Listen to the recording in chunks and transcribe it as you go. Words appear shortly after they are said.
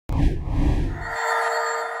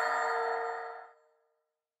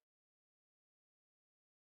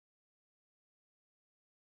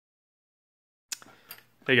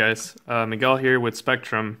Hey guys, Miguel here with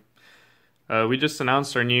Spektrum. We just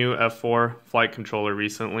announced our new F4 flight controller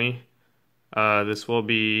recently. This will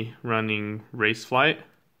be running race flight,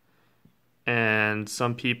 and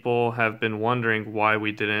some people have been wondering why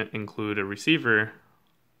we didn't include a receiver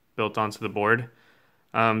built onto the board.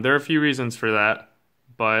 There are a few reasons for that,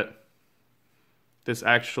 but this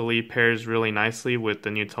actually pairs really nicely with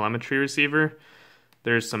the new telemetry receiver.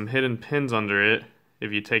 There's some hidden pins under it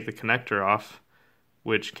if you take the connector off,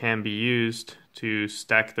 which can be used to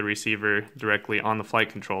stack the receiver directly on the flight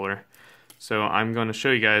controller. So I'm going to show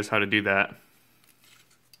you guys how to do that.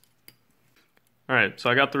 Alright, so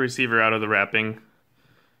I got the receiver out of the wrapping.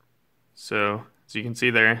 So as you can see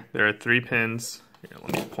there are 3 pins. Here,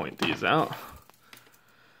 let me point these out.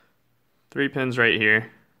 3 pins right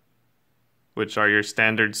here, which are your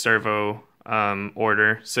standard servo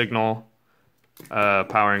order signal,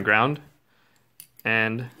 power and ground,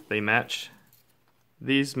 and they match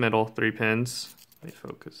these middle 3 pins. Let me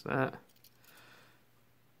focus that.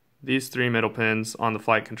 These 3 middle pins on the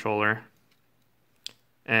flight controller,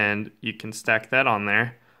 and you can stack that on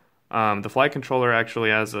there. The flight controller actually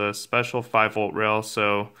has a special 5-volt rail,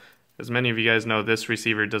 so as many of you guys know, this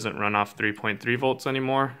receiver doesn't run off 3.3 volts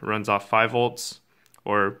anymore. It runs off 5 volts,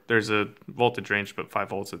 or there's a voltage range, but 5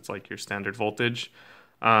 volts, it's like your standard voltage.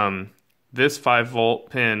 This 5-volt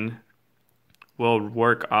pin will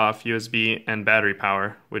work off USB and battery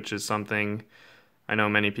power, which is something I know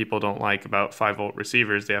many people don't like about 5-volt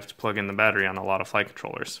receivers. They have to plug in the battery on a lot of flight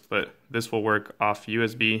controllers, but this will work off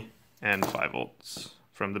USB and 5 volts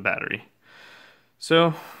from the battery.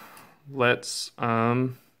 So let's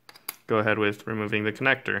go ahead with removing the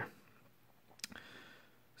connector.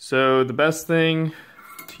 So the best thing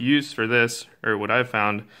to use for this, or what I've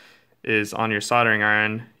found, is on your soldering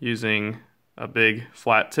iron using a big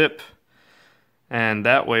flat tip. And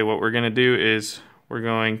that way what we're going to do is we're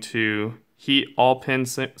going to heat all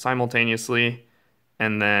pins simultaneously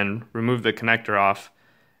and then remove the connector off,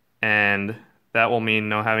 and that will mean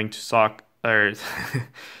no having to suck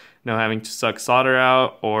solder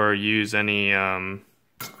out or use any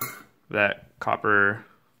that copper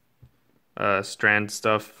strand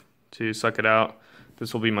stuff to suck it out.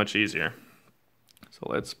 This will be much easier. So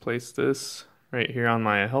let's place this right here on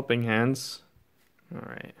my helping hands. All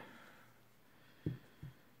right.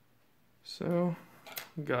 So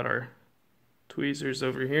we got our tweezers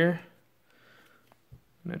over here.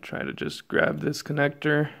 I'm going to try to just grab this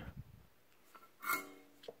connector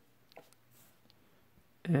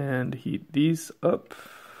and heat these up.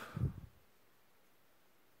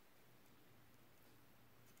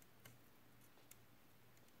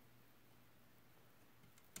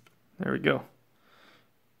 There we go.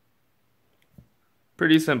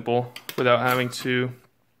 Pretty simple without having to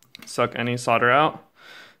suck any solder out.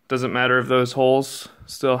 Doesn't matter if those holes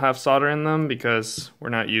still have solder in them because we're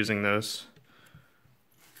not using those.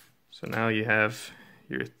 So now you have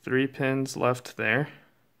your 3 pins left there.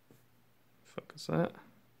 Focus that.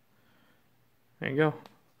 There you go.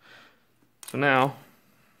 So now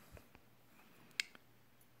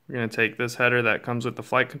we're going to take this header that comes with the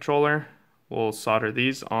flight controller. We'll solder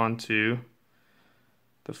these onto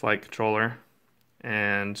the flight controller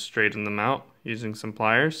and straighten them out using some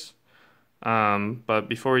pliers. But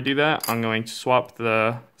before we do that, I'm going to swap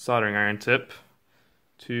the soldering iron tip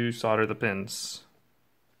to solder the pins.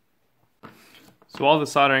 So while the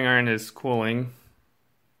soldering iron is cooling,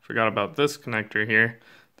 forgot about this connector here.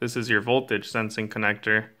 This is your voltage sensing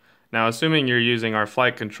connector. Now, assuming you're using our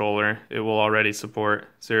flight controller, it will already support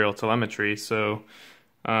serial telemetry, so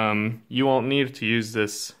you won't need to use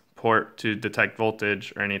this port to detect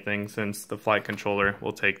voltage or anything, since the flight controller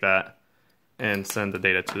will take that and send the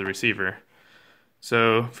data to the receiver.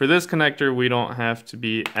 So for this connector, we don't have to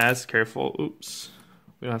be as careful.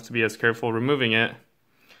 We don't have to be as careful removing it.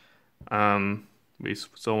 We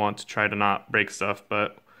still want to try to not break stuff,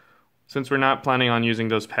 but since we're not planning on using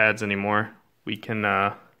those pads anymore, we can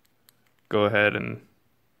go ahead and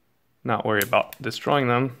not worry about destroying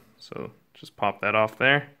them. So just pop that off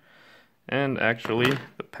there. And actually,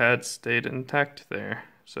 the pad stayed intact there.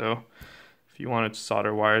 So if you wanted to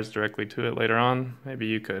solder wires directly to it later on, maybe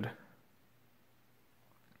you could.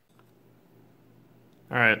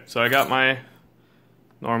 Alright, so I got my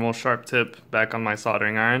normal sharp tip back on my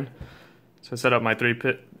soldering iron. So I set up my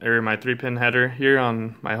 3-pin header here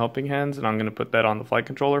on my helping hands, and I'm going to put that on the flight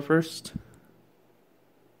controller first.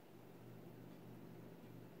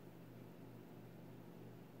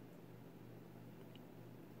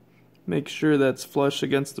 Make sure that's flush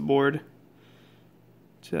against the board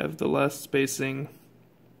to have the less spacing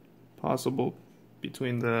possible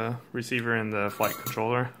between the receiver and the flight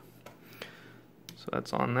controller. So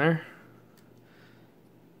that's on there.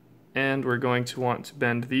 And we're going to want to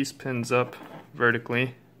bend these pins up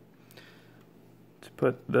vertically to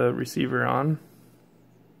put the receiver on.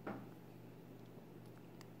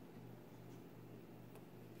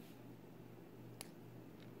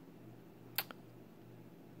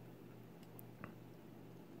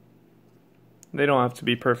 They don't have to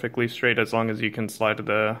be perfectly straight as long as you can slide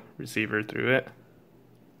the receiver through it.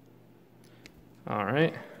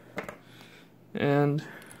 Alright, and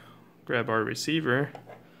grab our receiver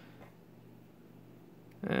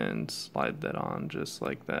and slide that on just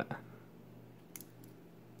like that.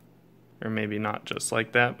 Or maybe not just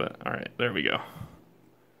like that, but alright, there we go.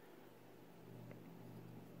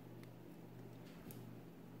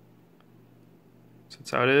 So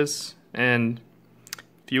that's how it is. And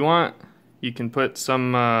if you want, you can put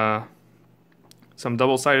some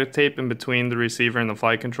double-sided tape in between the receiver and the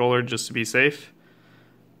flight controller just to be safe.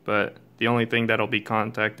 But the only thing that'll be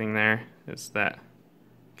contacting there is that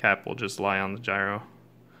cap will just lie on the gyro.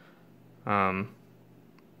 But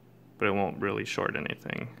it won't really short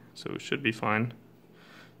anything, so it should be fine.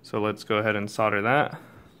 So let's go ahead and solder that.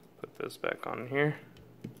 Put this back on here.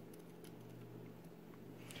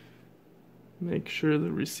 Make sure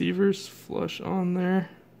the receiver's flush on there.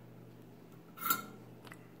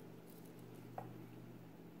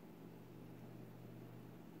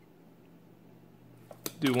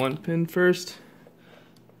 Do one pin first.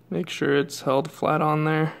 Make sure it's held flat on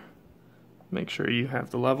there. Make sure you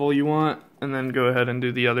have the level you want, and then go ahead and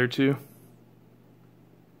do the other two.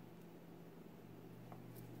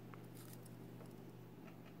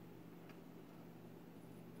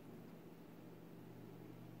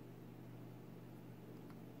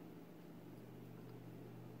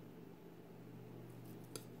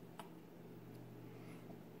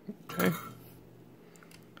 Okay.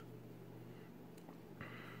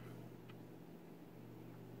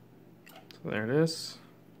 So there it is.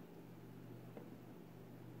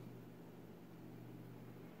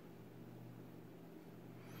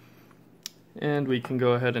 And we can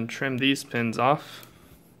go ahead and trim these pins off.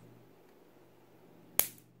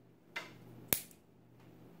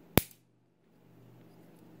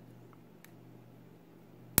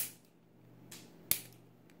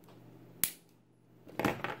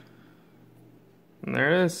 And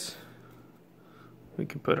there it is. We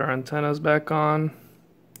can put our antennas back on.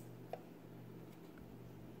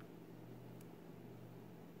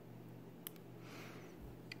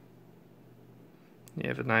 You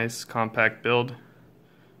have a nice compact build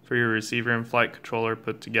for your receiver and flight controller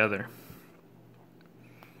put together.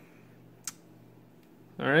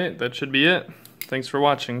 Alright, that should be it. Thanks for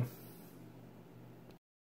watching.